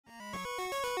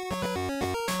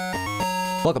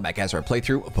Welcome back as our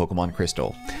playthrough of Pokemon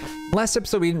Crystal. Last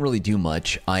episode we didn't really do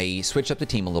much. I switched up the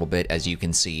team a little bit, as you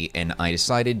can see, and I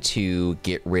decided to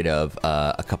get rid of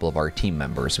a couple of our team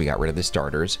members. We got rid of the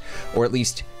starters, or at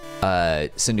least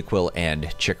Cyndaquil and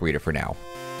Chikorita for now.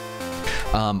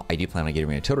 I do plan on getting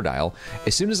rid of Totodile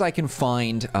as soon as I can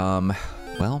find,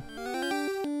 well,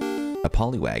 a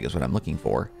Poliwag is what I'm looking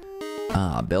for.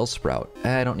 Bellsprout.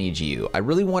 I don't need you. I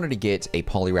really wanted to get a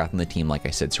Poliwrath on the team, like I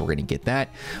said, so we're going to get that.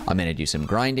 I'm going to do some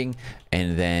grinding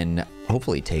and then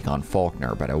hopefully take on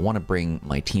Falkner, but I want to bring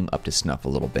my team up to snuff a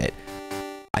little bit.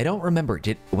 I don't remember,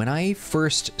 when I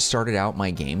first started out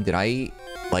my game, did I,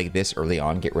 like this early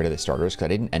on, get rid of the starters? Because I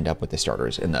didn't end up with the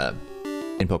starters in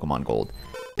Pokemon Gold.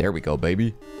 There we go,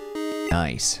 baby.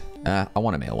 Nice. I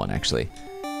want a male one, actually.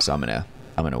 So I'm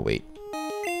gonna wait.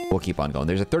 We'll keep on going.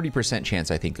 There's a 30%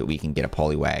 chance, I think, that we can get a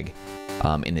Poliwag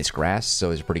in this grass, so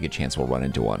there's a pretty good chance we'll run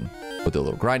into one. We'll do a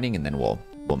little grinding, and then we'll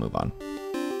move on.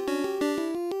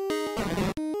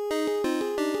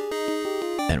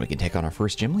 And we can take on our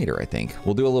first gym leader, I think.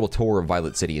 We'll do a little tour of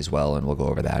Violet City as well, and we'll go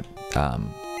over that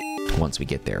once we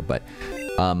get there. But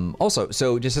also,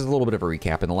 so just as a little bit of a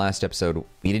recap, in the last episode,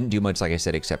 we didn't do much, like I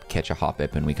said, except catch a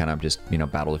Hoppip, and we kind of just, you know,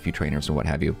 battled a few trainers and what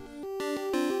have you.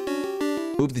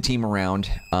 Moved the team around,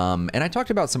 and I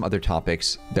talked about some other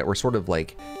topics that were sort of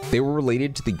like, they were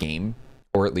related to the game,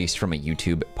 or at least from a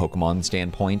YouTube Pokemon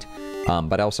standpoint,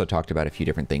 but I also talked about a few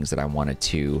different things that I wanted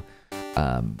to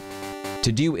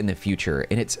do in the future,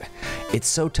 and it's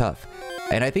so tough.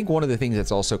 And I think one of the things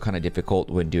that's also kind of difficult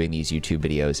when doing these YouTube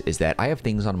videos is that I have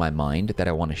things on my mind that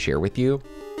I want to share with you,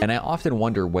 and I often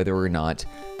wonder whether or not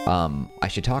I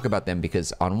should talk about them,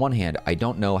 because on one hand, I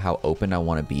don't know how open I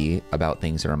want to be about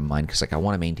things that are on my mind, because like I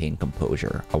want to maintain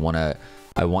composure. I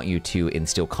want you to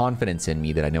instill confidence in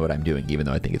me that I know what I'm doing, even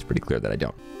though I think it's pretty clear that I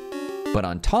don't. But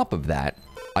on top of that,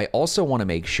 I also want to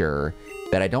make sure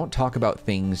that I don't talk about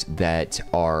things that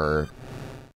are,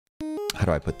 how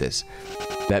do I put this,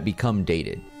 that become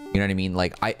dated. You know what I mean?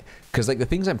 Like because like the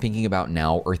things I'm thinking about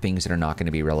now are things that are not going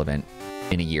to be relevant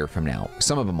in a year from now.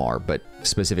 Some of them are, but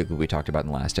specifically what we talked about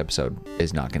in the last episode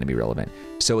is not going to be relevant.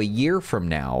 So a year from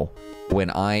now, when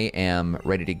I am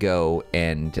ready to go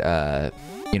and,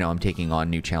 you know, I'm taking on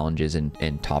new challenges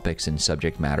and topics and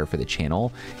subject matter for the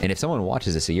channel, and if someone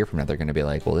watches this a year from now, they're going to be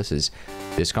like, well,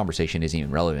 this conversation isn't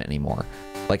even relevant anymore.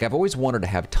 Like, I've always wanted to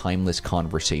have timeless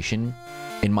conversation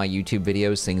in my YouTube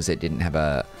videos, things that didn't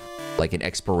have like an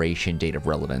expiration date of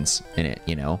relevance in it,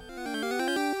 you know?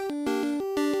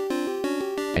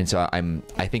 And so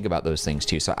I think about those things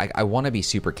too. So I want to be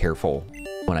super careful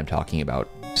when I'm talking about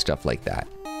stuff like that,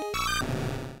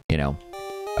 you know,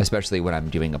 especially when I'm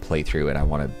doing a playthrough and I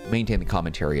want to maintain the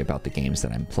commentary about the games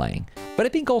that I'm playing. But I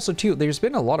think also too, there's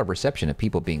been a lot of reception of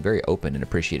people being very open and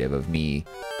appreciative of me,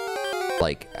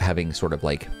 like having sort of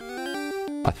like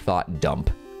a thought dump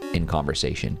in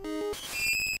conversation.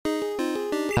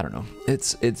 I don't know.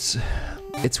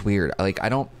 It's weird. Like, I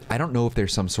don't know if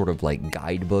there's some sort of like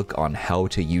guidebook on how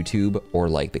to YouTube, or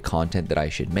like the content that I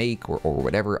should make, or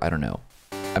whatever. I don't know.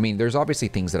 I mean, there's obviously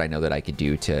things that I know that I could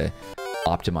do to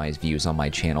optimize views on my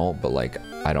channel, but like,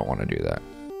 I don't want to do that.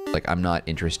 Like, I'm not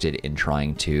interested in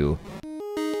trying to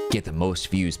get the most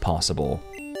views possible.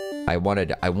 I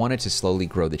wanted to slowly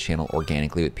grow the channel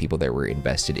organically with people that were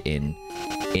invested in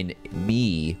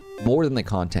me more than the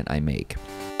content I make,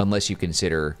 unless you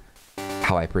consider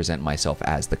how I present myself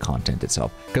as the content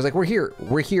itself. Because like we're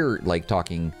here like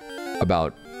talking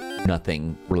about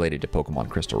nothing related to Pokemon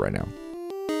Crystal right now.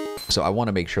 So I want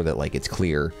to make sure that like it's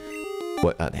clear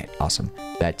what awesome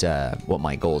that what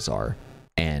my goals are,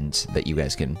 and that you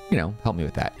guys can, you know, help me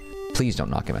with that. Please don't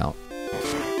knock him out.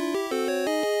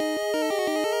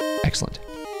 Excellent.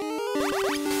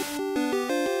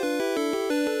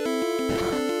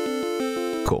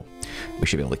 Cool. We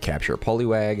should be able to capture a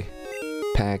Poliwag,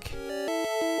 pack,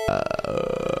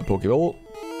 Pokeball,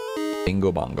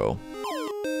 Bingo Bongo.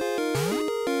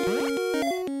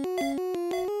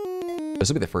 This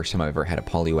will be the first time I've ever had a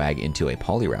Poliwag into a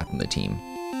Poliwrath on the team.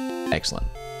 Excellent.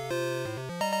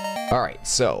 All right,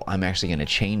 so I'm actually going to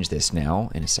change this now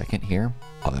in a second here.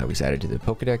 I'll have these added to the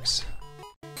Pokedex.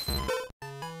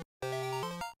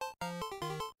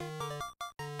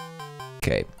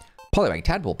 Okay, Poliwag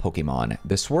Tadpole Pokemon.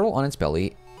 The swirl on its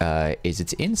belly is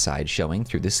its inside showing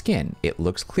through the skin. It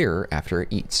looks clearer after it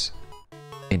eats.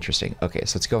 Interesting. Okay,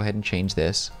 so let's go ahead and change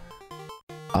this.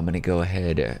 I'm gonna go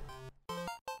ahead.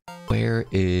 Where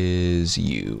is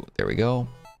you? There we go.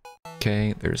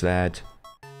 Okay, there's that.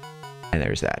 And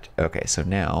there's that. Okay, so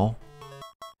now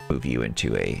move you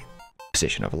into a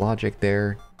position of logic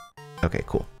there. Okay,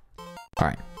 cool. All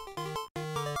right.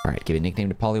 All right, give a nickname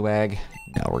to Poliwag.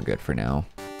 No, we're good for now.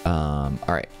 All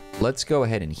right, let's go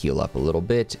ahead and heal up a little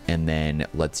bit, and then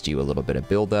let's do a little bit of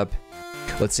build up.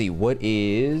 Let's see, what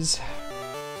is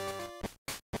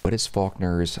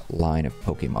Falkner's line of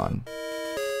Pokemon?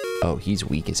 Oh, he's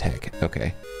weak as heck.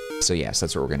 Okay, so yes,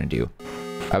 that's what we're gonna do.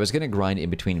 I was gonna grind in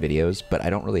between videos, but I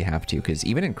don't really have to, because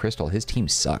even in Crystal, his team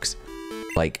sucks.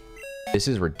 Like, this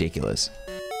is ridiculous.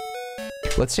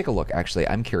 Let's take a look. Actually,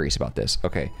 I'm curious about this.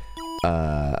 Okay,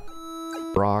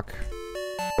 Brock,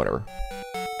 whatever.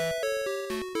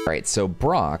 All right, so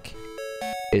Brock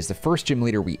is the first gym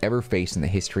leader we ever faced in the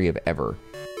history of ever.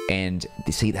 And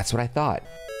see, that's what I thought.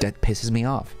 That pisses me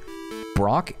off.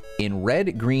 Brock in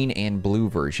red, green, and blue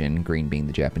version, green being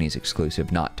the Japanese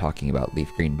exclusive, not talking about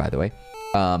leaf green, by the way.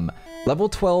 Level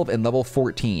 12 and level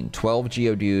 14, 12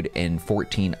 Geodude and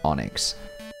 14 Onix.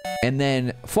 And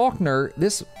then Falkner,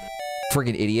 this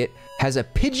friggin' idiot, has a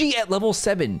Pidgey at level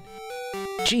 7.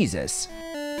 Jesus.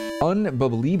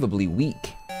 Unbelievably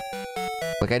weak.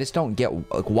 Like, I just don't get,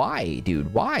 like, why,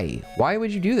 dude? Why? Why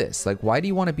would you do this? Like, why do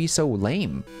you want to be so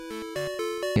lame?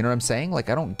 You know what I'm saying? Like,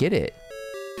 I don't get it.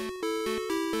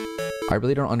 I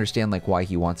really don't understand, like, why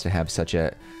he wants to have such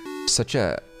a,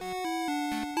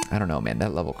 I don't know, man,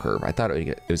 that level curve. I thought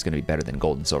it was going to be better than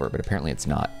Gold and Silver, but apparently it's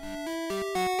not.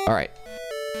 All right.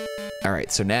 All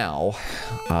right, so now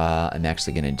I'm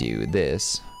actually going to do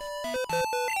this.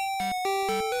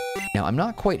 Now, I'm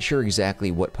not quite sure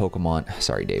exactly what Pokemon,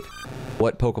 sorry, Dave,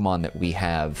 what Pokemon that we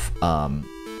have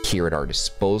here at our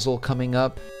disposal coming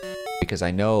up, because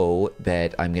I know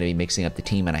that I'm going to be mixing up the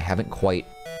team, and I haven't quite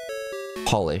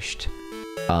polished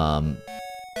the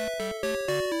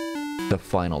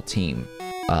final team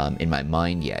in my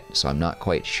mind yet, so I'm not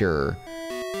quite sure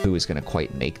who is going to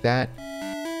quite make that.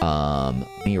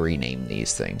 Let me rename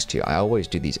these things too. I always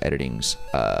do these editings,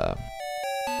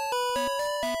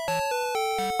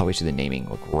 always do the naming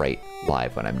look right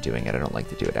live when I'm doing it. I don't like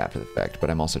to do it after the fact, but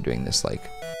I'm also doing this like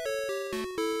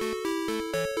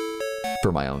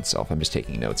for my own self. I'm just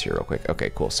taking notes here real quick.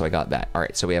 Okay, cool. So I got that. All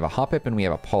right, so we have a Hoppip and we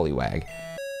have a Poliwag.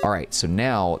 All right, so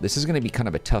now this is going to be kind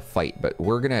of a tough fight, but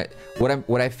we're gonna.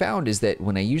 What I found is that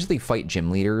when I usually fight gym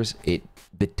leaders,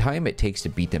 the time it takes to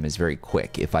beat them is very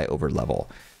quick if I over level,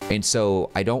 and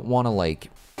so I don't want to like.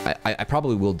 I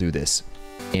probably will do this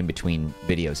in between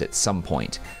videos at some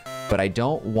point, but I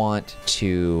don't want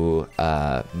to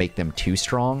make them too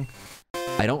strong.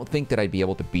 I don't think that I'd be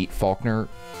able to beat Falkner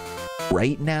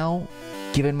right now,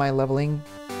 given my leveling.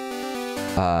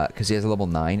 Because he has a level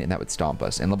 9, and that would stomp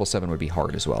us. And level 7 would be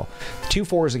hard as well. 2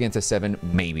 4s against a 7,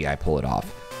 maybe I pull it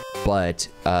off. But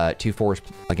 2 4s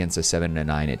against a 7 and a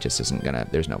 9, it just isn't gonna...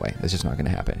 There's no way. It's just not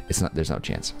gonna happen. It's not. There's no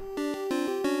chance.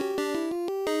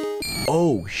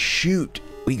 Oh, shoot.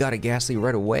 We got a Ghastly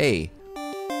right away.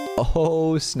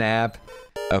 Oh, snap.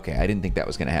 Okay, I didn't think that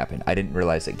was gonna happen. I didn't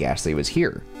realize that Ghastly was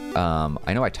here.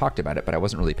 I know I talked about it, but I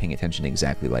wasn't really paying attention to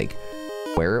exactly, like,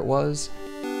 where it was.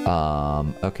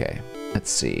 Okay. Let's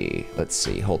see.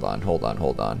 Hold on.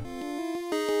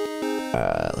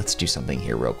 Let's do something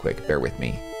here real quick. Bear with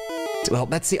me. Well,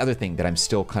 that's the other thing that I'm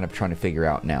still kind of trying to figure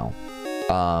out now.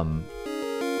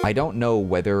 I don't know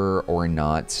whether or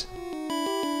not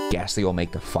Ghastly will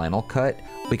make the final cut,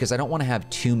 because I don't want to have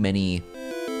too many,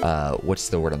 what's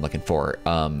the word I'm looking for?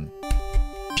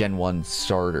 Gen 1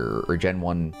 starter, or Gen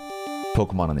 1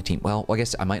 Pokemon on the team. Well, I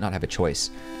guess I might not have a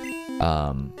choice.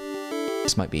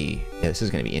 This might be, yeah, this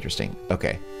is going to be interesting.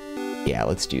 Okay. Yeah,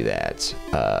 let's do that.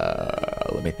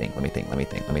 Let me think.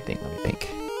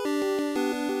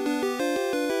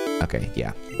 Okay,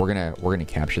 yeah. We're gonna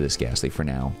capture this Ghastly for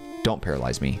now. Don't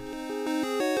paralyze me.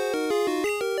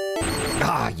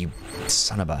 Ah, you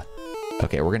son of a...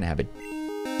 Okay, we're gonna have a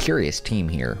curious team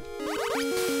here.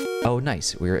 Oh,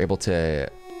 nice. We were able to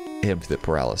hit him for the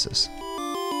paralysis.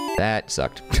 That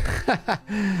sucked.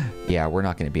 Yeah, we're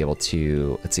not going to be able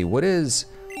to... Let's see, what does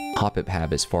Hoppip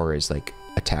have as far as, like,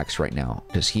 attacks right now?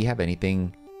 Does he have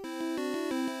anything?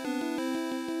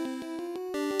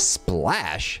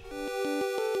 Splash?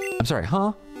 I'm sorry,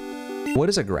 huh? What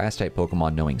is a Grass-type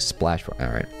Pokemon knowing Splash for?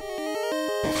 Alright.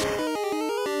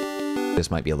 This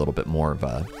might be a little bit more of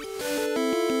a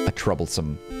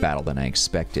troublesome battle than I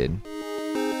expected.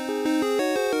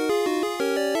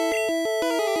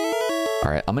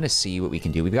 Alright, I'm going to see what we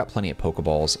can do. We've got plenty of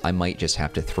Pokeballs. I might just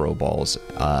have to throw balls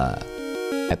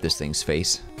at this thing's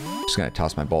face. Just going to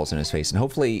toss my balls in his face, and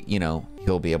hopefully, you know,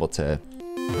 he'll be able to,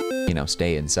 you know,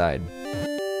 stay inside.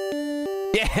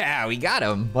 Yeah, we got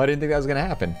him! Well, I didn't think that was going to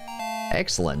happen.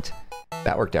 Excellent.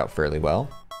 That worked out fairly well.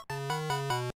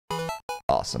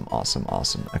 Awesome.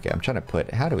 Okay, I'm trying to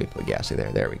put... How do we put Ghastly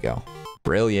there? There we go.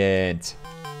 Brilliant!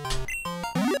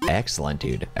 Excellent,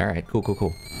 dude. Alright,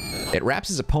 cool. It wraps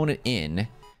his opponent in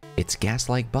its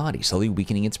gas-like body, slowly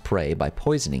weakening its prey by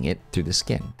poisoning it through the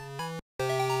skin.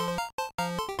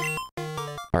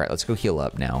 All right, let's go heal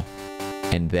up now.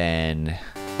 And then,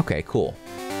 okay, cool.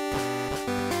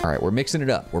 All right, we're mixing it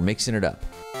up. We're mixing it up.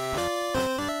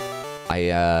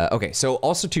 Okay, so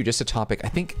also too, just a topic, I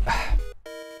think,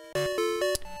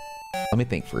 let me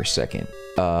think for a second.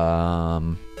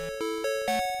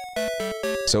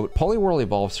 So Poliwhirl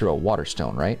evolves through a water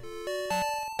stone, right?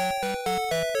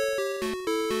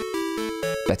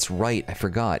 That's right, I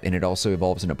forgot. And it also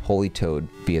evolves in a Politoed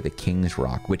via the King's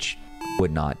Rock, which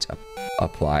would not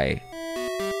apply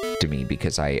to me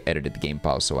because I edited the game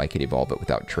file so I could evolve it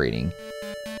without trading.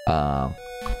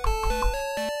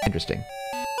 Interesting.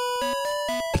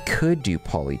 I could do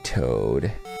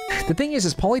Politoed. The thing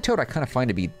is Politoed I kind of find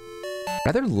to be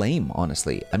rather lame,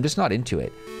 honestly. I'm just not into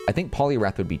it. I think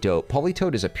Poliwrath would be dope.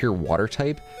 Politoed is a pure water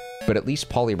type, but at least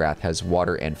Poliwrath has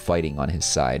water and fighting on his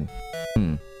side.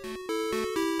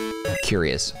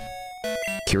 Curious.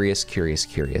 Curious, curious,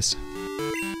 curious.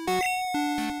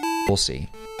 We'll see.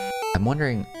 I'm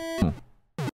wondering...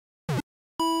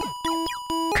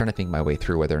 trying to think my way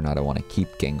through whether or not I want to keep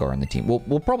Gengar on the team.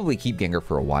 We'll probably keep Gengar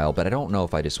for a while, but I don't know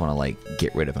if I just want to, like,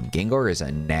 get rid of him. Gengar is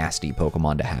a nasty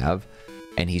Pokemon to have,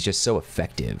 and he's just so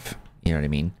effective. You know what I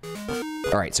mean?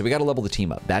 All right, so we got to level the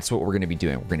team up. That's what we're going to be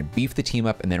doing. We're going to beef the team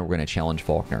up, and then we're going to challenge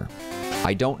Falkner.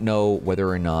 I don't know whether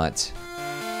or not...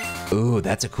 Ooh,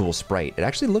 that's a cool sprite. It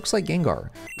actually looks like Gengar.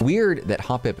 Weird that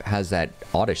Hoppip has that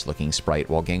oddish-looking sprite,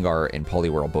 while Gengar and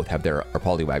Poliwhirl both have their... Or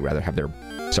Poliwag, rather, have their...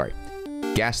 Sorry.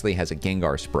 Ghastly has a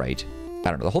Gengar sprite. I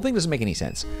don't know. The whole thing doesn't make any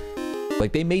sense.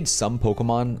 Like, they made some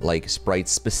Pokemon, like,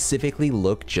 sprites specifically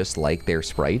look just like their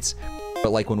sprites.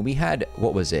 But, like, when we had...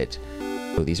 What was it?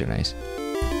 Oh, these are nice.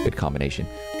 Good combination.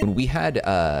 When we had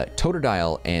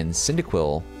Totodile and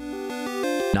Cyndaquil,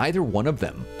 neither one of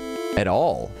them at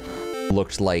all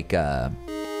looked like their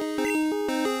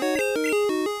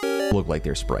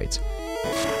sprites.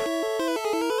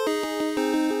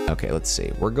 Okay, let's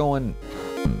see. We're going...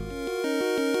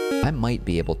 I might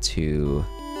be able to...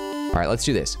 All right, let's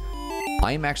do this.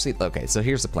 I'm actually... Okay, so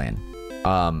here's the plan.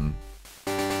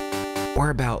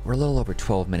 We're a little over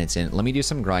 12 minutes in. Let me do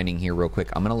some grinding here real quick.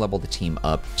 I'm going to level the team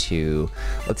up to...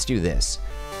 Let's do this.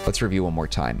 Let's review one more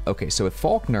time. Okay, so if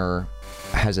Falkner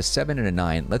has a 7 and a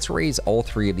 9, let's raise all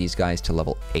three of these guys to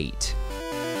level 8.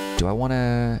 Do I want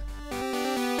to...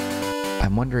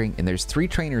 I'm wondering... And there's 3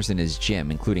 trainers in his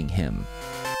gym, including him.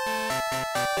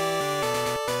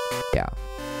 Yeah.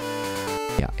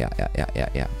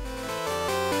 Yeah.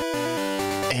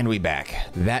 And we back.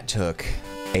 That took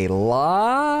a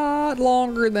lot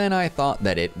longer than I thought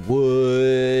that it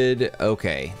would.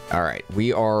 Okay. All right.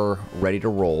 We are ready to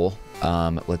roll.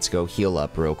 Let's go heal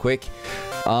up real quick.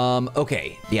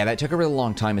 Okay. Yeah, that took a really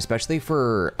long time, especially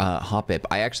for Hoppip.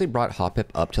 I actually brought Hoppip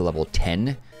up to level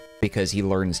 10 because he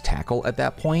learns Tackle at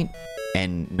that point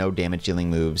and no damage dealing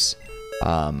moves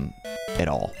at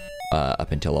all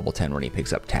up until level 10 when he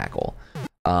picks up Tackle.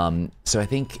 So I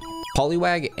think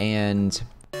Poliwag and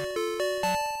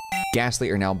Ghastly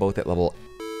are now both at level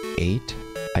 8.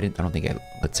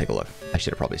 Let's take a look. I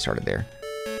should have probably started there.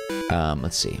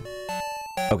 Let's see.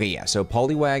 Okay, yeah, so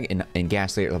Poliwag and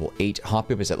Ghastly are at level 8.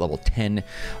 Hoppip is at level 10.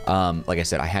 Like I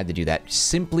said, I had to do that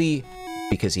simply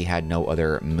because he had no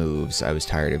other moves. I was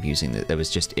tired of using that. It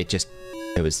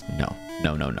was no.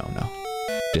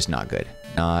 Just not good.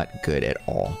 Not good at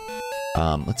all.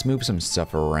 Let's move some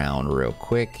stuff around real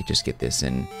quick. Just get this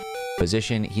in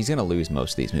position. He's going to lose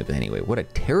most of these moves anyway. What a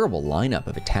terrible lineup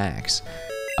of attacks.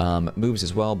 Moves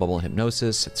as well. Bubble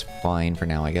Hypnosis. It's fine for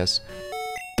now, I guess.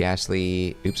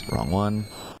 Ghastly. Oops, wrong one.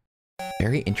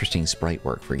 Very interesting sprite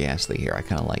work for Ghastly here. I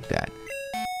kind of like that.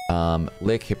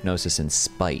 Lick, Hypnosis, and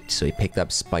Spite. So he picked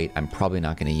up Spite. I'm probably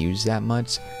not going to use that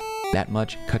much.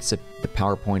 Cuts the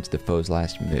power points to the foe's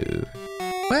last move.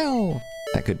 Well,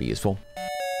 that could be useful.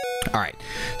 All right,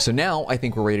 so now I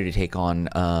think we're ready to take on,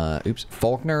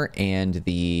 Falkner and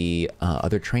the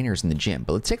other trainers in the gym.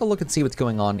 But let's take a look and see what's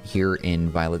going on here in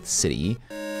Violet City.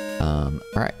 All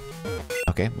right.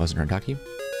 Okay, wasn't trying to talk to you.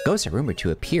 Ghosts are rumored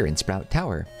to appear in Sprout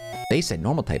Tower. They said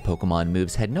normal-type Pokemon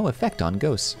moves had no effect on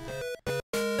ghosts.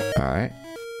 All right.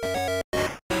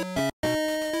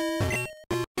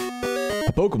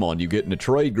 A Pokemon you get in a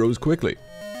trade grows quickly.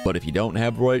 But if you don't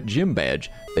have the right gym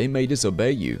badge, they may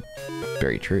disobey you.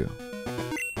 Very true.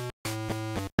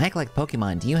 Act like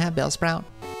Pokemon. Do you have Bellsprout?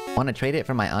 Want to trade it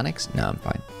for my Onix? No, I'm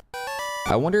fine.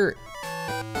 I wonder...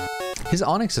 His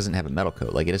Onix doesn't have a metal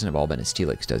coat. Like, it doesn't evolve into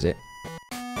Steelix, does it?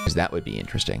 Because that would be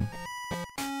interesting.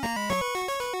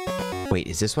 Wait,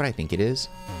 is this what I think it is?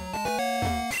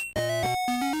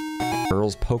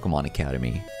 Earl's Pokemon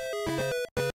Academy.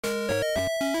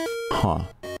 Huh.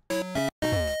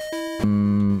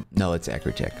 No, it's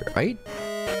Ecrotech, right?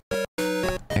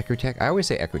 Ecrotech? I always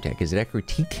say Ecrotech. Is it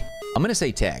Ecroteak? I'm gonna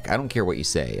say Tech. I don't care what you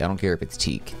say. I don't care if it's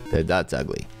Teak. That's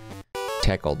ugly.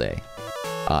 Tech all day.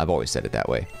 I've always said it that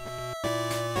way.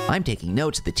 I'm taking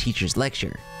notes at the teacher's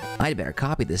lecture. I'd better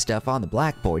copy this stuff on the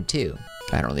blackboard too.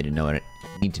 I don't need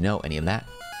to know any of that.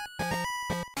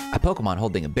 A Pokemon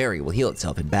holding a berry will heal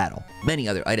itself in battle. Many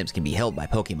other items can be held by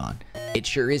Pokemon. It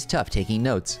sure is tough taking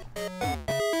notes.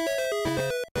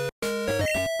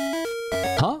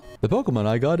 Huh? The Pokemon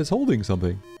I got is holding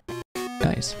something.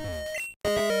 Nice.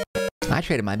 I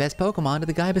traded my best Pokemon to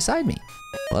the guy beside me.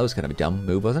 Well, that was kind of a dumb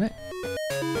move, wasn't it?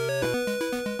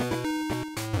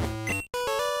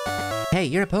 Hey,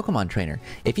 you're a Pokemon trainer.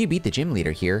 If you beat the gym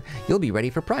leader here, you'll be ready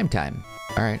for prime time.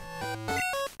 Alright.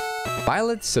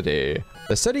 Violet City.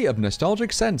 The city of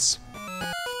nostalgic scents.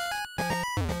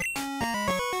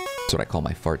 That's what I call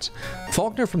my farts.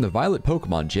 Falkner from the Violet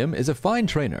Pokemon Gym is a fine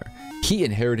trainer. He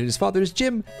inherited his father's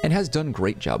gym and has done a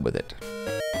great job with it.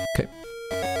 Okay.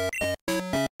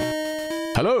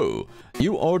 Hello!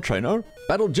 You are trainer?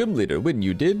 Battle gym leader when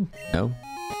you did? No.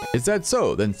 Is that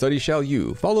so? Then study shall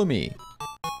you. Follow me.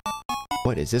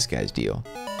 What is this guy's deal?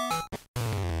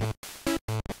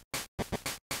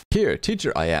 Here,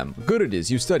 teacher I am. Good it is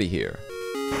you study here.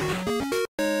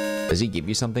 Does he give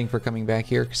you something for coming back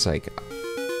here? Cause like,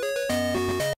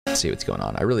 let's see what's going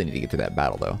on. I really need to get to that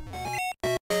battle though.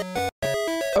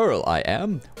 Earl I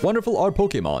am. Wonderful are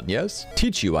Pokemon, yes?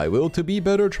 Teach you I will to be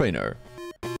better trainer.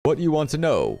 What you want to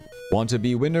know? Want to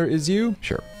be winner is you?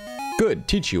 Sure. Good,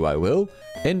 teach you I will.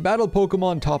 In battle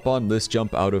Pokemon top on list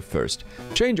jump out of first.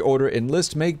 Change order in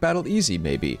list make battle easy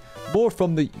maybe. More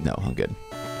from the... No, I'm good.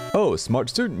 Oh, smart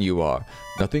student you are.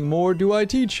 Nothing more do I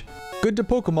teach. Good to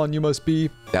Pokemon you must be.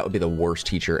 That would be the worst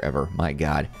teacher ever. My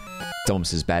god. It's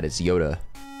almost as bad as Yoda.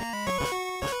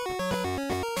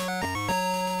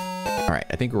 Alright,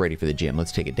 I think we're ready for the gym.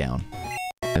 Let's take it down.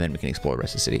 And then we can explore the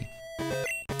rest of the city.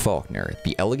 Falkner,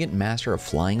 the elegant master of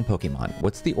flying Pokemon.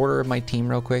 What's the order of my team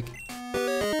real quick?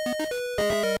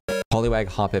 Poliwag,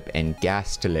 Hoppip, and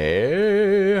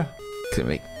Gastly. Let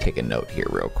me take a note here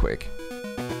real quick.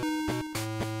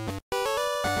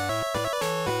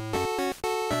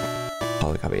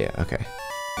 Polycopy, yeah, okay.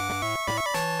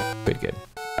 Good.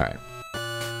 Alright.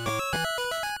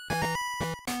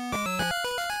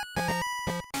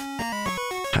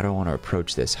 How do I want to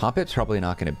approach this? Hoppip's probably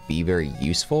not going to be very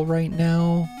useful right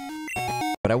now.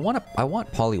 But I want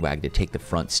Poliwag to take the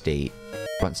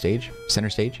center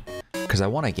stage. Because I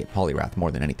want to get Poliwrath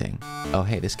more than anything. Oh,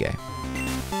 hey, this guy.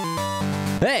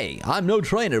 Hey, I'm no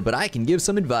trainer, but I can give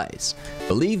some advice.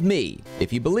 Believe me,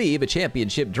 if you believe, a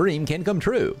championship dream can come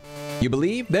true. You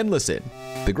believe? Then listen.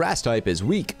 The grass type is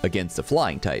weak against the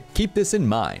flying type. Keep this in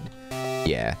mind.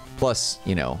 Yeah, plus,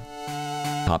 you know,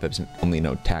 Hoppip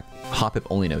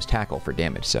only knows tackle for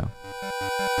damage, so.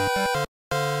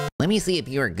 Let me see if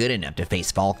you are good enough to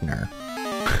face Falkner.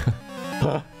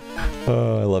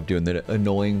 I love doing the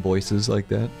annoying voices like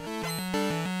that.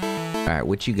 Alright,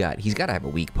 what you got? He's got to have a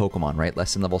weak Pokemon, right?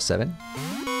 Less than level 7?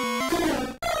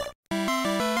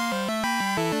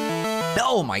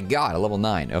 Oh my god, a level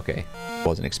 9. Okay,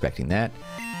 wasn't expecting that.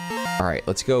 Alright,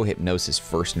 let's go Hypnosis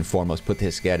first and foremost. Put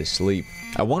this guy to sleep.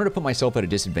 I wanted to put myself at a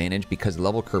disadvantage because the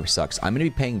level curve sucks. I'm going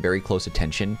to be paying very close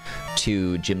attention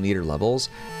to gym leader levels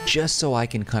just so I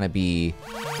can kind of be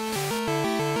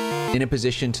in a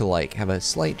position to like have a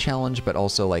slight challenge, but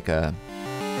also like a,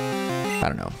 I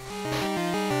don't know,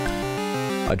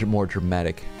 a more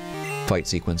dramatic fight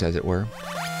sequence, as it were.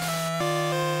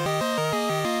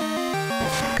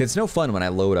 Cause it's no fun when I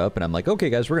load up and I'm like, okay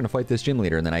guys, we're gonna fight this gym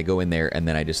leader, and then I go in there and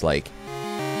then I just like,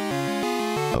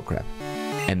 oh crap,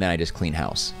 and then I just clean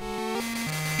house.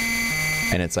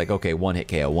 And it's like, okay, one hit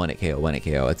KO, one hit KO, one hit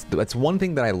KO. That's one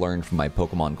thing that I learned from my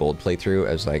Pokemon Gold playthrough.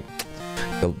 I was like,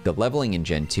 the leveling in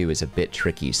Gen 2 is a bit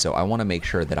tricky, so I want to make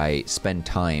sure that I spend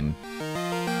time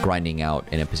grinding out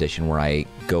in a position where I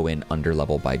go in under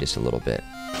level by just a little bit.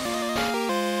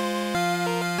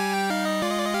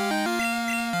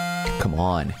 Come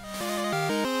on.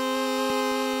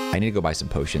 I need to go buy some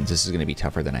potions. This is going to be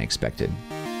tougher than I expected.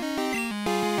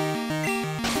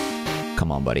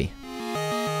 Come on, buddy.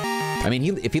 I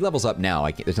mean, if he levels up now,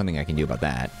 there's nothing I can do about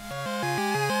that.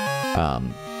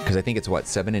 Because I think it's, what,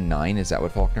 7 and 9? Is that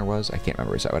what Falkner was? I can't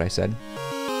remember. Is that what I said?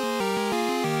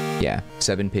 Yeah,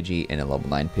 7 Pidgey and a level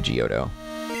 9 Pidgeotto.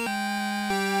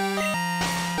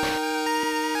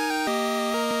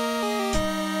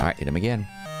 Alright, hit him again.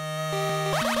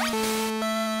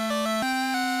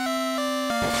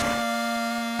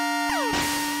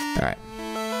 Alright.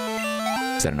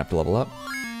 Is that enough to level up?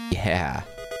 Yeah.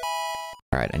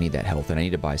 Alright, I need that health, and I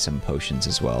need to buy some potions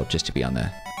as well, just to be on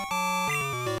the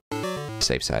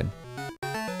safe side.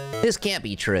 This can't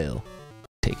be true.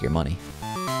 Take your money.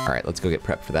 Alright, let's go get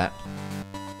prepped for that.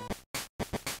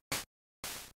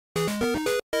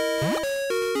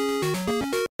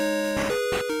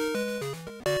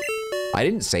 I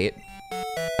didn't say it.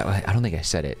 I don't think I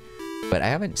said it, but I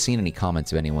haven't seen any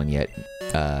comments of anyone yet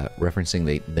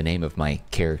referencing the name of my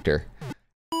character.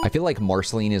 I feel like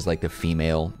Marceline is like the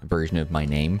female version of my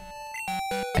name,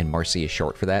 and Marcy is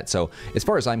short for that. So as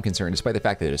far as I'm concerned, despite the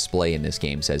fact that the display in this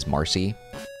game says Marcy,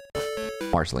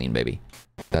 Marceline, baby.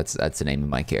 That's the name of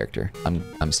my character.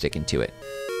 I'm sticking to it.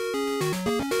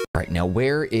 All right, now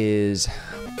where is...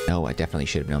 Oh, I definitely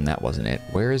should have known that wasn't it.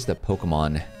 Where is the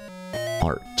Pokemon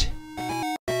art?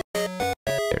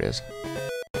 There it is.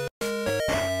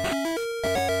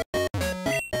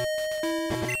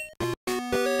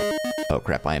 Oh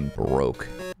crap, I am broke.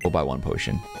 We'll buy one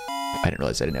potion. I didn't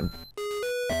realize I didn't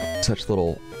have such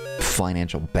little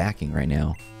financial backing right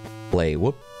now. Play,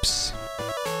 whoops.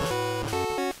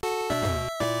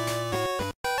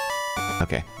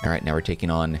 Okay, alright, now we're taking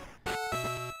on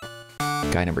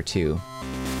guy number 2.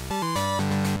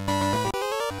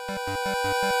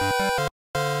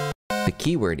 The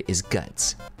keyword is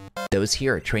guts. Those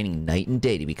here are training night and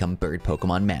day to become bird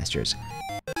Pokemon masters.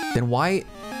 Then why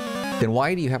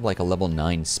do you have like a level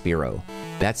 9 Spearow?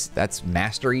 That's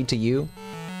mastery to you?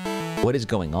 What is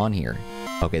going on here?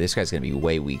 Okay, this guy's gonna be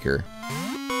way weaker.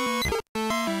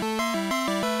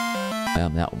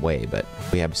 Not way, but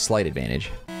we have slight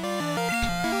advantage.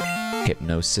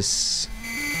 Hypnosis.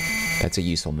 That's a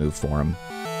useful move for him.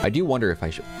 I do wonder if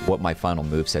what my final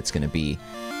moveset's gonna be.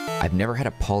 I've never had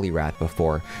a Poliwrath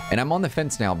before, and I'm on the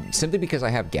fence now simply because I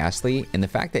have Ghastly, and the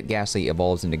fact that Ghastly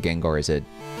evolves into Gengar as a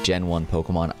Gen 1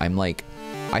 Pokemon, I'm like,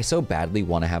 I so badly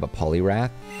want to have a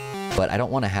Poliwrath, but I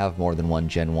don't want to have more than one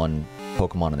Gen 1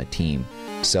 Pokemon on the team,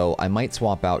 so I might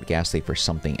swap out Ghastly for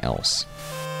something else.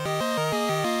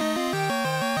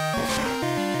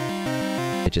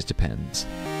 It just depends.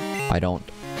 I want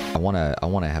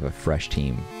to have a fresh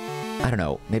team. I don't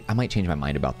know. Maybe I might change my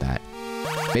mind about that.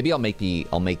 Maybe I'll make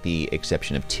the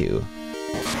exception of 2.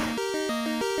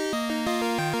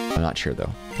 I'm not sure though.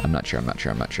 I'm not sure.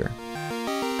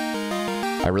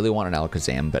 I really want an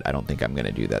Alakazam, but I don't think I'm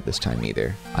gonna do that this time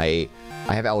either. I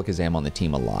have Alakazam on the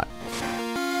team a lot.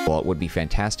 Well, it would be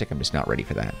fantastic. I'm just not ready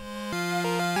for that.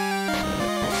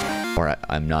 Or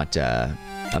I'm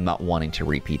not wanting to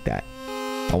repeat that.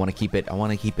 I want to keep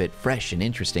it fresh and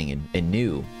interesting and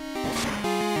new.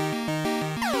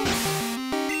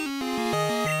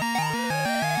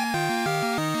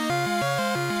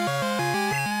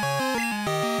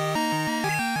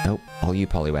 Nope, all you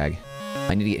Poliwag.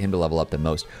 I need to get him to level up the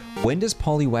most. When does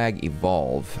Poliwag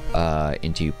evolve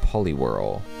into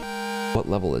Poliwhirl? What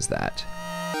level is that?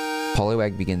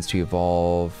 Poliwag begins to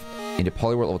evolve into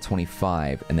Poliwhirl level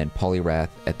 25, and then Poliwrath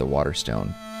at the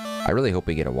Waterstone. I really hope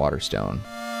we get a Waterstone,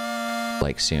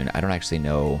 like, soon. I don't actually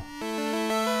know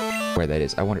where that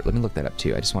is. I wonder, let me look that up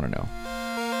too. I just want to know.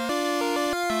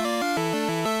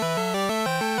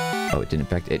 Oh, it didn't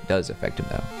affect, it does affect him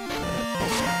though.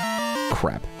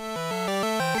 Crap.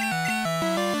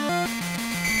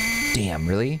 Damn,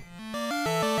 really?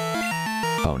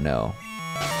 Oh no.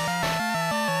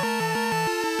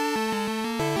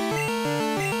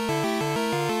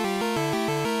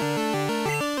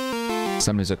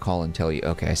 Sometimes a call and tell you.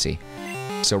 Okay, I see.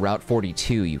 So Route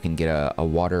 42, you can get a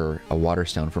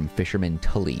Waterstone from Fisherman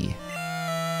Tully.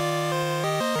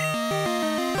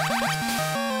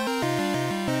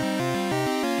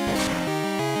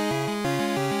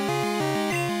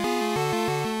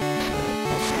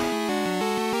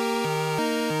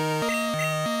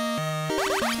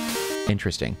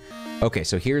 Interesting. Okay,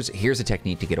 so here's a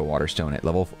technique to get a Waterstone at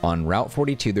level... On Route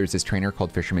 42, there's this trainer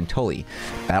called Fisherman Tully.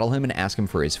 Battle him and ask him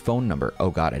for his phone number. Oh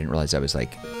god, I didn't realize I was,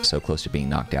 like, so close to being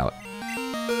knocked out.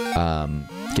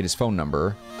 Get his phone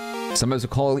number. Sometimes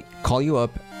will call you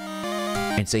up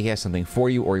and say he has something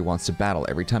for you or he wants to battle.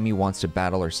 Every time he wants to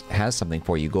battle or has something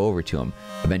for you, go over to him.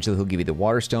 Eventually, he'll give you the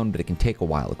Waterstone, but it can take a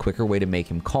while. A quicker way to make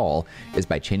him call is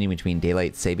by changing between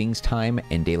Daylight Savings Time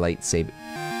and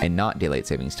not Daylight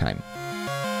Savings Time.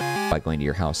 By going to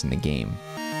your house in the game.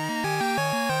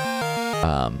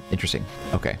 Interesting.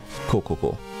 Okay.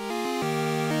 Cool.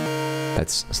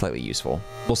 That's slightly useful.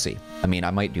 We'll see. I mean,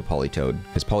 I might do Politoed,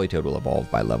 because Politoed will evolve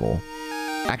by level.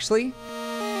 Actually?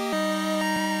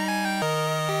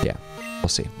 Yeah. We'll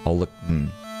see. I'll look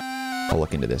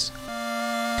into this.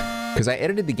 Because I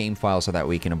edited the game file so that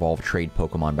we can evolve trade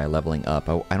Pokemon by leveling up.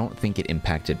 I don't think it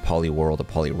impacted Poliwhirl to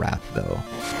Poliwrath, though.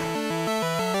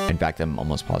 In fact, I'm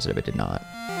almost positive it did not.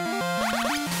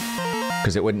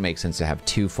 Because it wouldn't make sense to have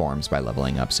 2 forms by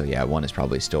leveling up, so yeah, 1 is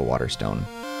probably still Water Stone.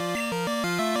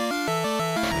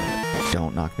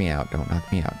 Don't knock me out, don't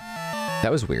knock me out.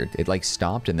 That was weird. It like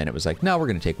stopped and then it was like, no, we're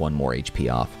going to take 1 more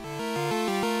HP off.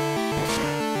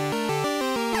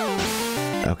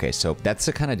 Okay, so that's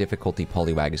the kind of difficulty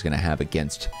Poliwag is going to have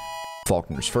against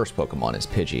Falkner's first Pokemon is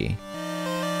Pidgey.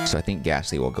 So I think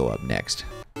Ghastly will go up next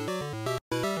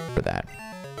for that.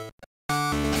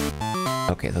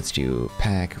 Okay, let's do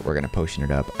Pack. We're going to potion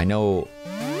it up. I know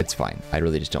it's fine. I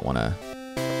really just don't want to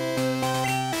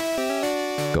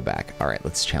go back. All right,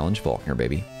 let's challenge Falkner,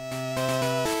 baby.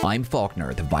 I'm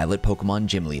Falkner, the Violet Pokemon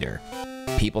Gym Leader.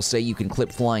 People say you can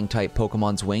clip flying-type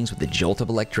Pokemon's wings with the jolt of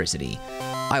electricity.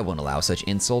 I won't allow such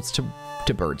insults to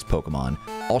birds Pokemon.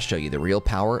 I'll show you the real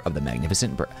power of the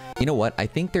magnificent bird. You know what? I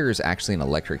think there's actually an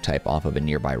electric type off of a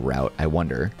nearby route. I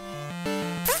wonder.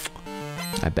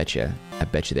 I bet you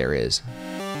there is.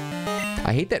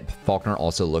 I hate that Falkner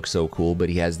also looks so cool, but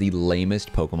he has the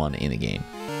lamest Pokemon in the game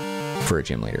for a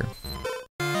gym leader.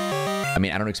 I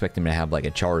mean, I don't expect him to have like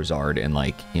a Charizard and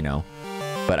like, you know,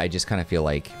 but I just kind of feel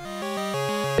like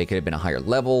they could have been a higher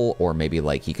level, or maybe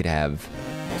like he could have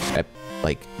a,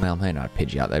 like, well, maybe not a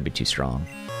Pidgeot, that'd be too strong.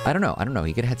 I don't know.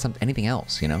 He could have had anything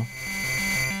else, you know?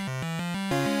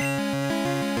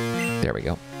 There we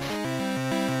go.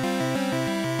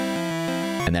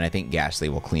 And then I think Ghastly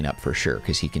will clean up for sure,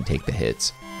 because he can take the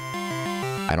hits.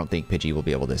 I don't think Pidgey will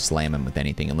be able to slam him with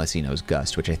anything unless he knows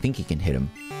Gust, which I think he can hit him.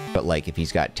 But like, if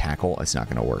he's got Tackle, it's not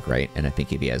going to work, right? And I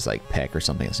think if he has like Peck or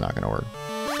something, it's not going to work.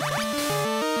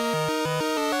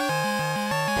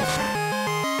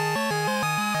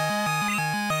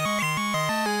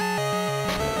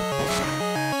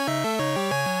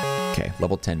 Okay,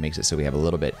 level 10 makes it so we have a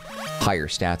little bit higher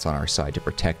stats on our side to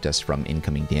protect us from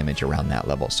incoming damage around that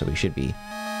level. So we should be,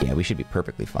 yeah, we should be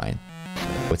perfectly fine.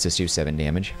 What's this do? 7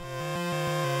 damage?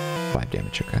 5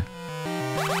 damage, okay.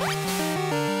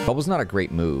 Bubble's not a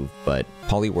great move, but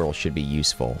Poliwhirl should be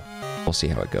useful. We'll see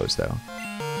how it goes, though.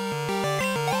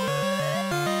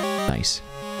 Nice.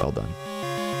 Well done.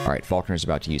 All right, Falkner's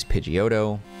about to use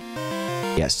Pidgeotto.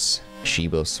 Yes, she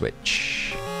will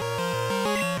switch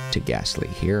to Ghastly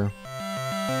here.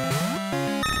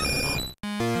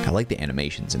 I like the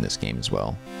animations in this game as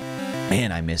well.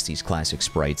 Man, I miss these classic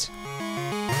sprites.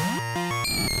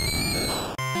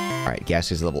 All right,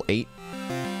 Ghastly's level 8.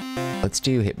 Let's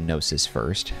do Hypnosis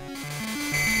first.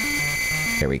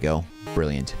 There we go.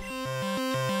 Brilliant.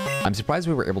 I'm surprised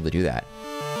we were able to do that.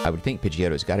 I would think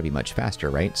Pidgeotto's got to be much faster,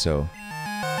 right? So...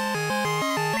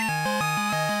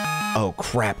 oh,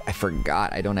 crap. I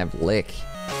forgot. I don't have Lick.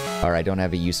 Or I don't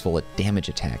have a useful damage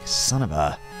attack. Son of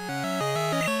a...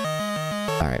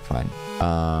 Alright, fine.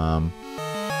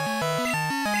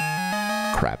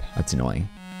 Crap. That's annoying.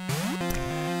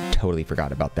 Totally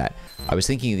forgot about that. I was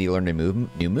thinking he learned a new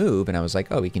move, and I was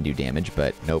like, oh, he can do damage,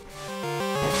 but nope.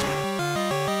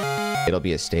 It'll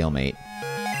be a stalemate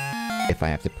if I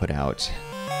have to put out...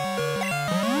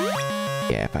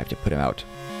 yeah, if I have to put him out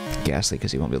Ghastly,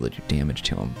 because he won't be able to do damage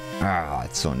to him. Ah,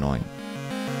 it's so annoying.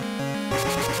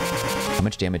 How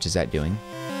much damage is that doing?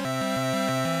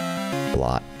 A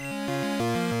lot.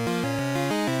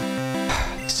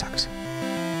 This sucks.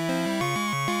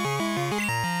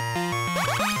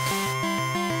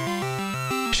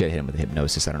 Should have hit him with a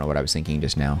Hypnosis. I don't know what I was thinking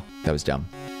just now. That was dumb.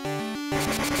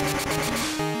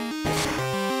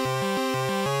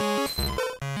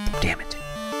 Damn it.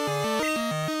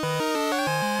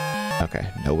 Okay,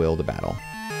 no will to battle.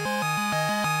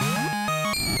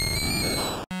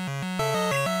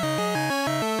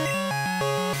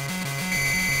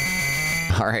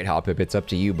 Alright, Hoppip, it's up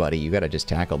to you, buddy. You gotta just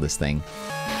tackle this thing.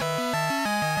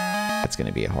 That's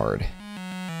gonna be hard.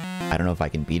 I don't know if I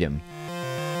can beat him.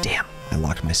 Damn, I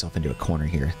locked myself into a corner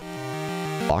here.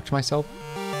 Locked myself?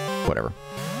 Whatever.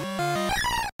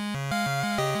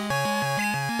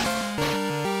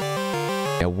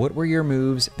 Now, what were your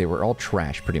moves? They were all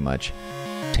trash, pretty much.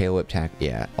 Tail whip, tack,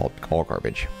 yeah, all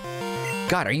garbage.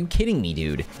 God, are you kidding me,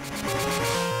 dude?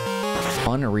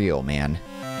 Unreal, man.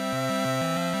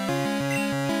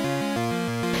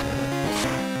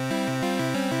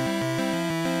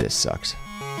 This sucks.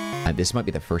 This might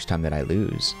be the first time that I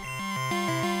lose.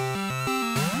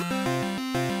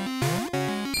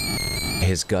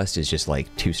 His Gust is just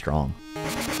like too strong.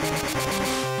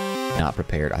 Not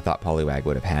prepared. I thought Poliwag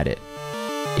would have had it.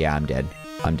 Yeah, I'm dead.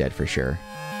 I'm dead for sure.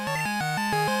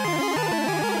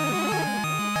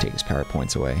 Take his power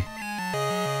points away.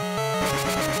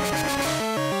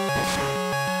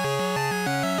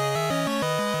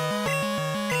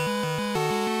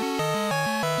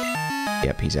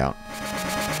 Yep, he's out.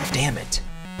 Damn it.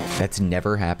 That's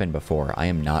never happened before. I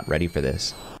am not ready for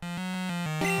this.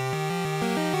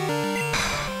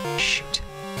 Shoot.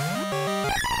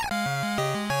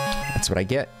 That's what I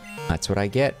get. That's what I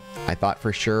get. I thought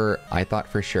for sure.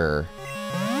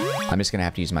 I'm just going to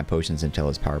have to use my potions until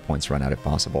his power points run out if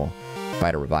possible. If I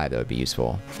had a revive, that would be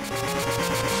useful.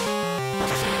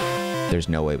 There's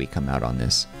no way we come out on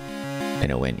this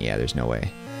in a win. Yeah, there's no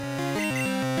way.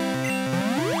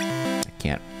 I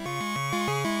can't.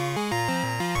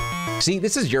 See,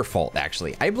 this is your fault,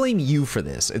 actually. I blame you for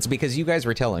this. It's because you guys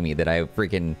were telling me that I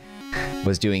freaking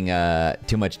was doing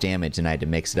too much damage and I had to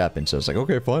mix it up. And so I was like,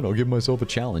 okay, fine, I'll give myself a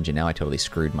challenge. And now I totally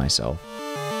screwed myself.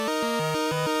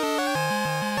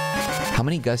 How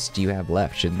many gusts do you have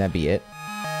left? Shouldn't that be it?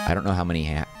 I don't know how many.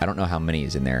 I don't know how many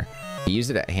is in there. He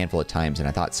used it a handful of times, and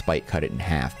I thought Spite cut it in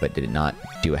half, but did it not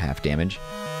do a half damage?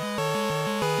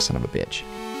 Son of a bitch.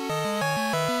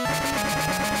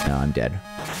 No, I'm dead.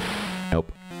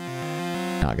 Nope.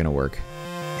 Not gonna work.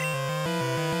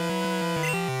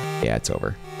 Yeah, it's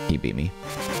over. He beat me.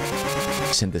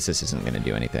 Synthesis isn't gonna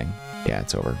do anything. Yeah,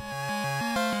 it's over.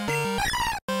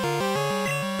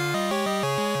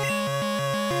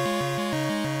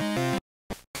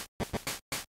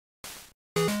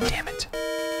 Damn it.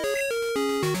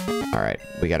 Alright,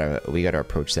 we gotta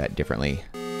approach that differently.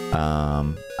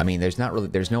 I mean, there's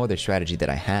no other strategy that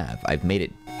I have. I've made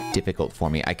it difficult for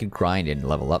me. I could grind and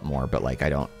level up more, but like, I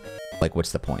don't, like,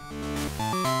 what's the point?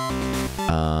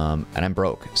 And I'm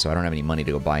broke, so I don't have any money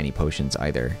to go buy any potions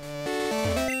either.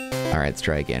 Alright, let's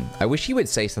try again. I wish he would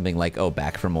say something like, oh,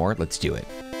 back for more? Let's do it.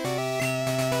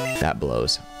 That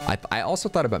blows. I also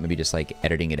thought about maybe just like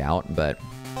editing it out, but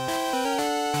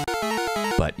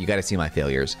you gotta see my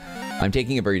failures. I'm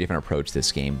taking a very different approach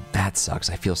this game. That sucks.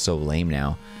 I feel so lame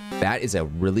now. That is a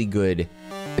really good...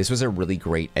 This was a really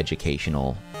great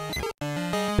educational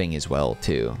thing as well,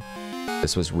 too.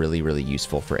 This was really, really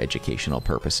useful for educational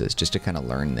purposes, just to kind of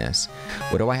learn this.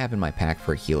 What do I have in my pack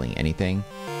for healing? Anything?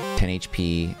 10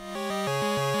 HP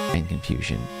and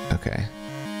confusion. Okay.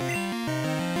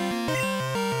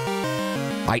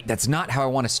 That's not how I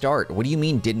want to start. What do you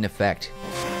mean didn't affect?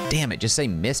 Damn it, just say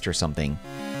missed or something.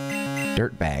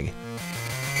 Dirtbag.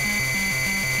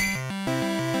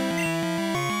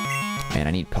 Man,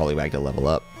 I need Poliwag to level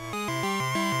up.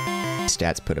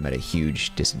 Stats put him at a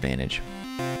huge disadvantage.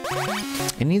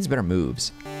 It needs better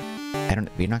moves.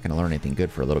 You're not going to learn anything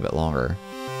good for a little bit longer.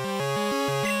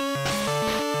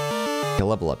 He'll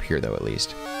level up here, though, at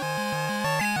least.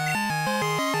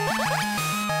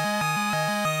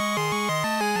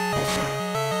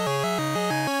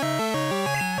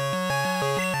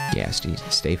 Yeah,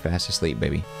 stay fast asleep,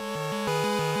 baby.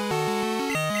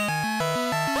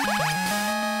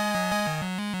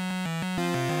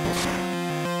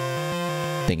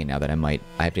 Thinking now that I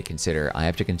have to consider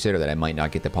that I might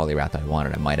not get the Poliwrath I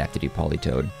wanted. I might have to do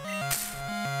Politoed.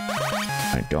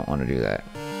 I don't want to do that.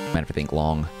 I might have to think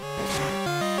long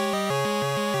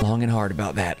and hard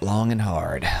about that. Long and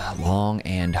hard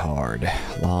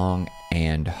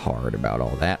about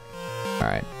all that. All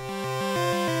right.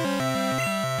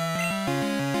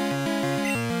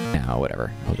 Now,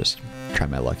 whatever. I'll just try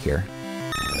my luck here.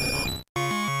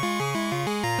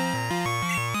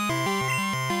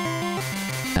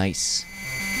 Nice.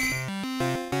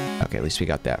 Okay, at least we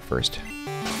got that first.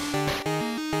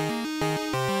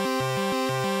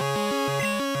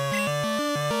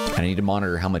 I need to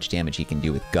monitor how much damage he can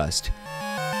do with Gust,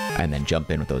 and then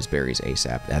jump in with those berries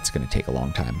ASAP. That's going to take a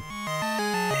long time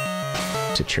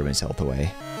to trim his health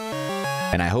away.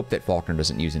 And I hope that Falkner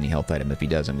doesn't use any health item. If he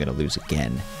does, I'm going to lose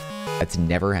again. That's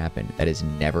never happened. That has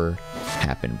never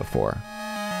happened before.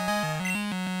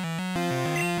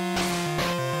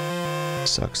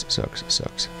 Sucks.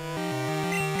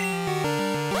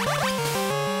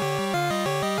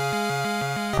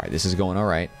 Alright, this is going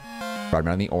alright. Brought him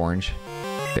out in the orange.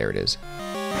 There it is.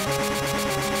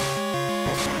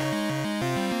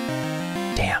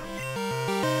 Damn.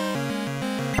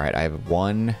 Alright, I have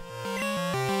one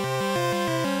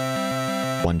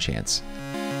chance.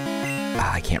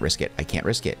 I can't risk it.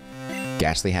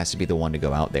 Ghastly has to be the one to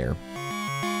go out there.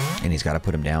 And he's got to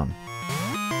put him down.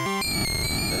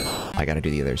 I gotta do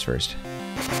the others first.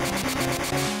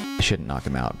 I shouldn't knock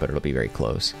him out, but it'll be very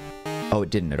close. Oh, it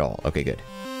didn't at all. Okay, good.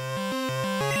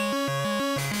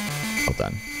 Well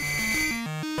done.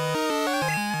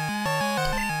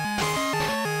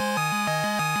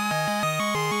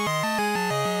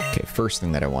 Okay, first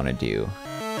thing that I want to do.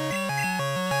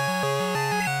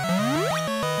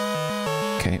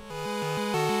 Okay.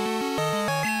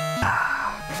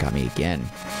 Ah, got me again.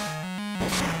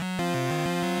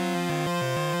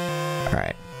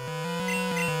 Alright.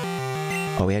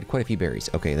 Oh, we had quite a few berries.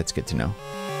 Okay, that's good to know.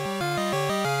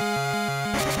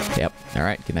 Yep. All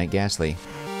right. Good night, Ghastly.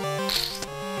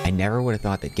 I never would have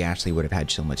thought that Ghastly would have had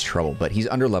so much trouble, but he's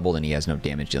underleveled and he has no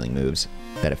damage-dealing moves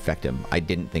that affect him. I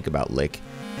didn't think about Lick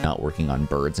not working on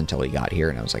birds until he got here,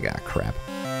 and I was like, ah, crap.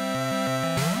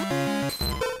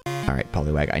 All right,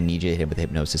 Poliwag, I need you to hit him with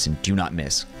Hypnosis and do not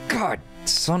miss. God,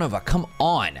 son of a, come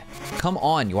on. Come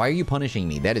on. Why are you punishing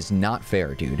me? That is not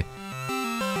fair, dude.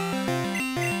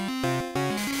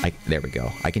 There we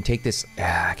go. I can take this.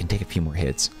 I can take a few more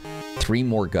hits. 3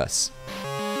 more gusts.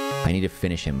 I need to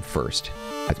finish him first.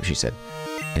 That's what she said.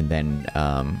 And then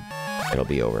it'll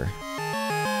be over.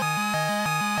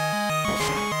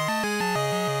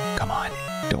 Come on.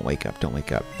 Don't wake up. Don't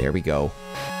wake up. There we go.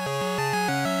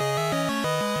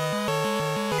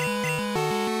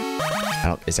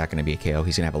 Is that going to be a KO?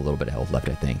 He's going to have a little bit of health left,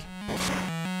 I think.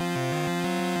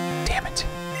 Damn it.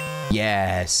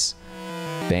 Yes.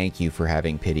 Thank you for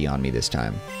having pity on me this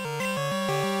time.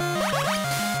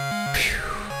 Whew.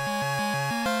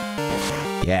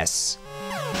 Yes.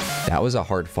 That was a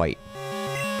hard fight.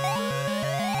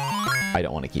 I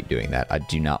don't want to keep doing that. I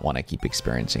do not want to keep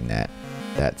experiencing that.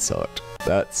 That sucked.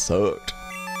 That sucked.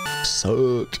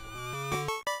 Sucked.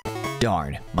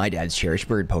 Darn, my dad's cherished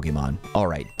bird Pokemon.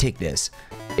 Alright, take this.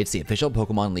 It's the official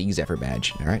Pokemon League Zephyr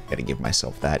badge. Alright, gotta give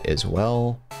myself that as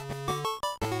well.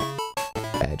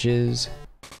 Badges.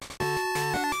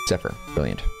 Zephyr,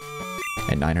 brilliant.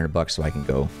 And 900 bucks so I can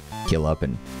go heal up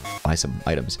and buy some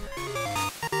items.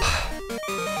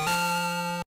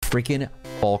 Freaking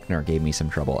Falkner gave me some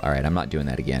trouble. Alright, I'm not doing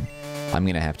that again. I'm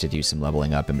gonna have to do some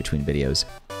leveling up in between videos.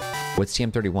 What's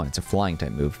TM31? It's a flying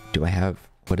type move. Do I have...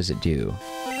 what does it do?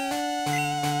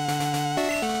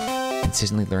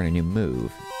 Consistently learn a new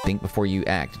move. Think before you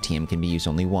act. TM can be used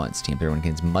only once. TM31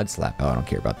 can Mud Slap. Oh, I don't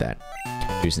care about that.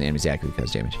 Reducing the enemy's accuracy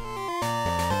cause damage.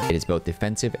 It is both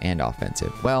defensive and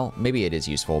offensive. Well, maybe it is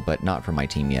useful, but not for my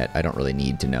team yet. I don't really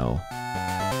need to know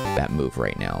that move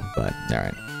right now, but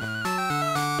alright.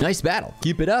 Nice battle.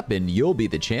 Keep it up and you'll be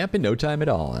the champ in no time at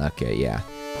all. Okay, yeah.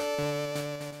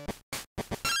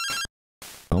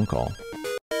 Phone call.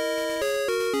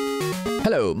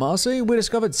 Hello, Marcy. We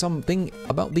discovered something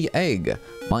about the egg.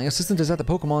 My assistant is at the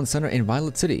Pokemon Center in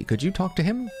Violet City. Could you talk to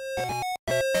him?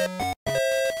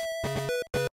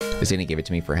 Is he going to give it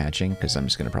to me for hatching? Because I'm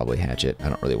just going to probably hatch it. I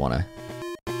don't really want to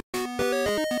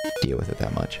deal with it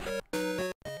that much.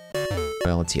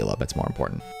 Well, let's heal up. That's more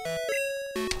important.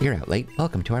 You're out late.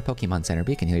 Welcome to our Pokemon Center.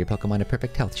 We can heal your Pokemon to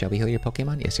perfect health. Shall we heal your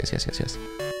Pokemon? Yes, yes, yes, yes, yes.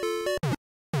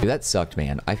 Dude, that sucked,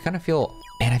 man. I kind of feel...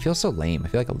 man, I feel so lame. I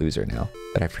feel like a loser now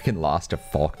that I freaking lost to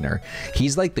Falkner.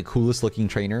 He's like the coolest looking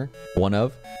trainer, one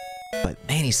of. But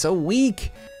man, he's so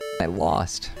weak. I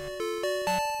lost.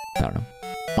 I don't know.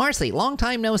 Marcy, long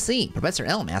time no see. Professor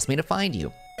Elm asked me to find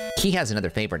you. He has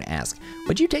another favor to ask.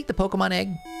 Would you take the Pokemon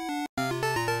egg?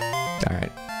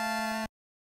 Alright.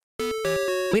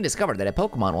 We discovered that a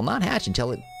Pokemon will not hatch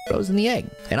until it grows in the egg.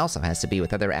 It also has to be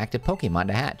with other active Pokemon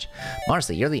to hatch.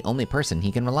 Marcy, you're the only person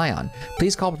he can rely on.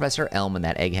 Please call Professor Elm when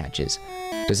that egg hatches.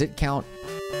 Does it count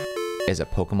as a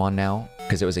Pokemon now?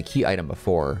 Because it was a key item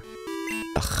before.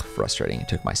 Ugh, frustrating. It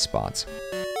took my spots.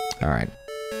 Alright.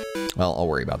 Well, I'll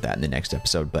worry about that in the next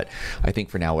episode, but I think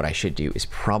for now what I should do is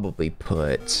probably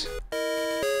put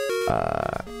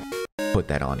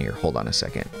that on here. Hold on a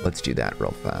second. Let's do that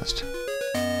real fast.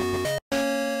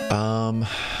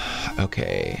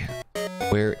 Okay.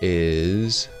 Where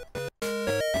did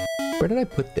I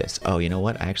put this? Oh, you know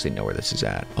what? I actually know where this is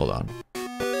at. Hold on.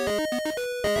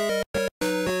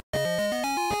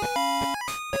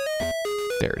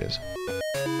 There it is.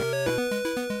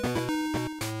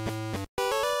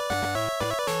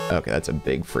 Okay, that's a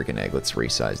big freaking egg. Let's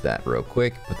resize that real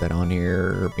quick. Put that on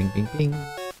here. Bing, bing, bing.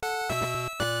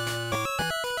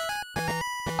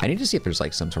 I need to see if there's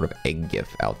like some sort of egg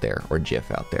GIF out there or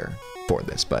GIF out there for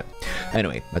this, but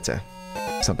anyway, that's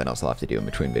something else I'll have to do in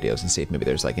between videos and see if maybe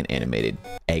there's like an animated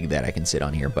egg that I can sit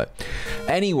on here. But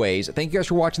anyways, thank you guys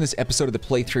for watching this episode of the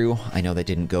playthrough. I know that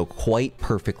didn't go quite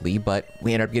perfectly, but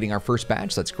we ended up getting our first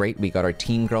badge, so that's great. We got our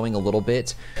team growing a little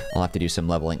bit. I'll have to do some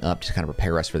leveling up to kind of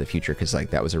prepare us for the future because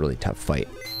like that was a really tough fight.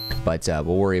 But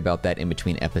we'll worry about that in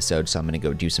between episodes, so I'm going to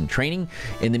go do some training.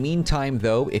 In the meantime,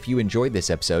 though, if you enjoyed this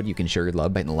episode, you can share your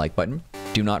love by hitting the like button.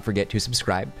 Do not forget to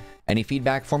subscribe. Any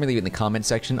feedback for me, leave it in the comment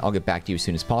section. I'll get back to you as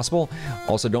soon as possible.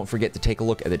 Also, don't forget to take a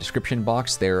look at the description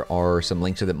box. There are some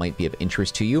links that might be of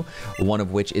interest to you, one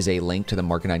of which is a link to the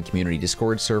Marcanine community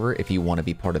Discord server. If you want to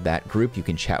be part of that group, you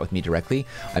can chat with me directly.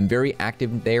 I'm very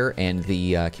active there, and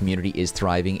the community is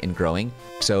thriving and growing.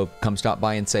 So come stop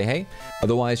by and say hey.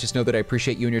 Otherwise, just know that I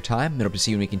appreciate you and your time, and hope to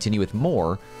see you when we continue with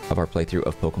more of our playthrough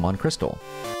of Pokemon Crystal.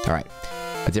 All right,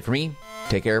 that's it for me.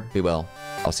 Take care, be well.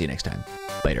 I'll see you next time.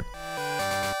 Later.